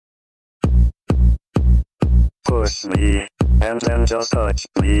Push me, and then just touch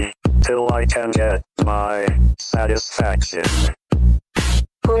me, till I can get my satisfaction.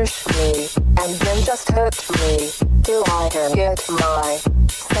 Push me, and then just hurt me, till I can get my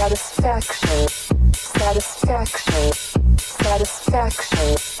satisfaction. Satisfaction.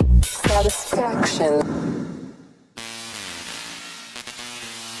 Satisfaction. Satisfaction.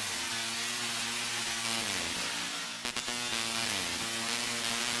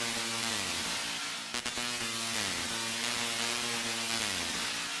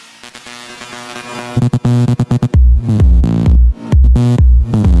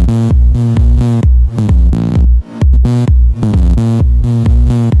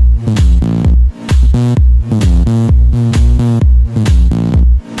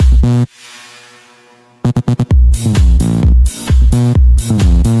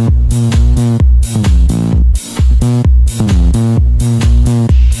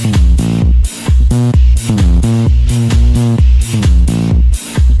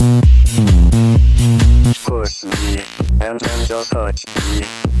 Push me, and then just touch me,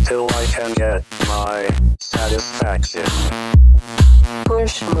 till I can get my satisfaction.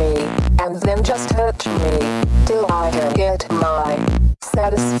 Push me, and then just hurt me, till I can get my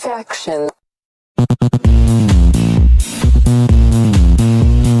satisfaction.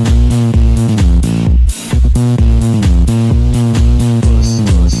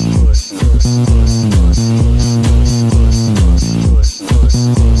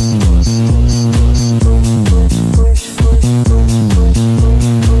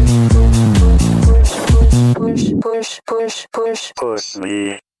 Push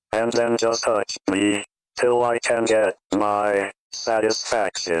me, and then just touch me, till I can get my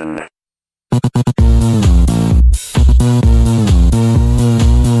satisfaction. Push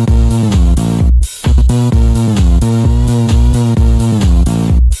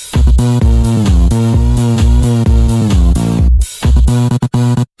me,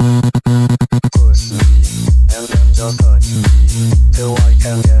 and then just touch me, till I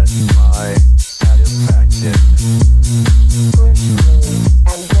can get my satisfaction. Push me,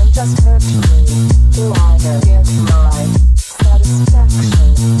 and then just hurt me, till I can get my satisfaction.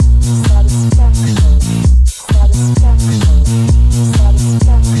 Satisfaction. Satisfaction.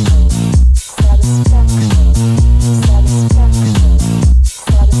 Satisfaction. Satisfaction. Satisfaction.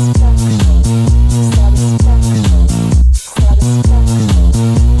 Satisfaction. Satisfaction.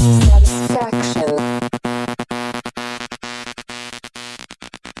 Satisfaction.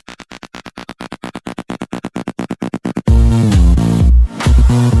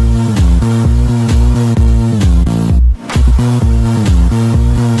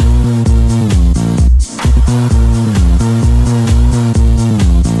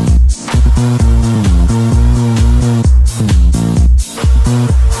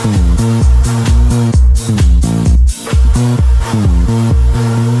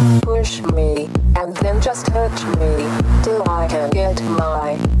 Push me, and then just hurt me, till I can get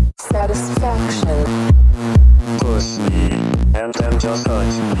my satisfaction. Push me, and then just hurt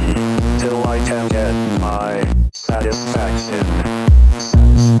me, till I can get my satisfaction.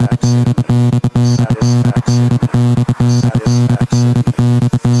 Satisfaction. Satisfaction.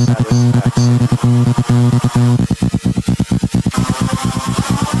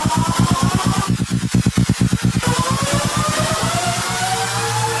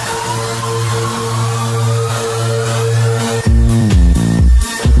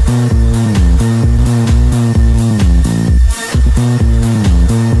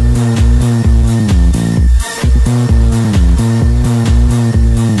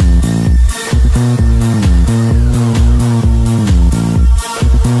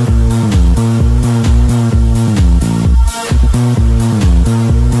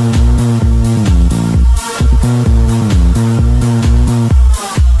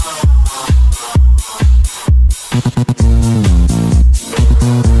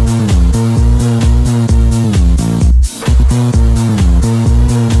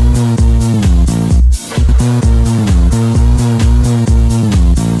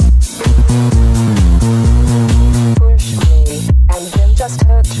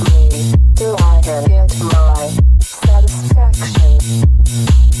 Satisfaction.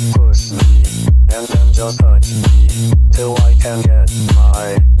 Just touch me till I can get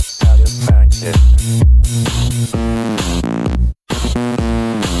my satisfaction.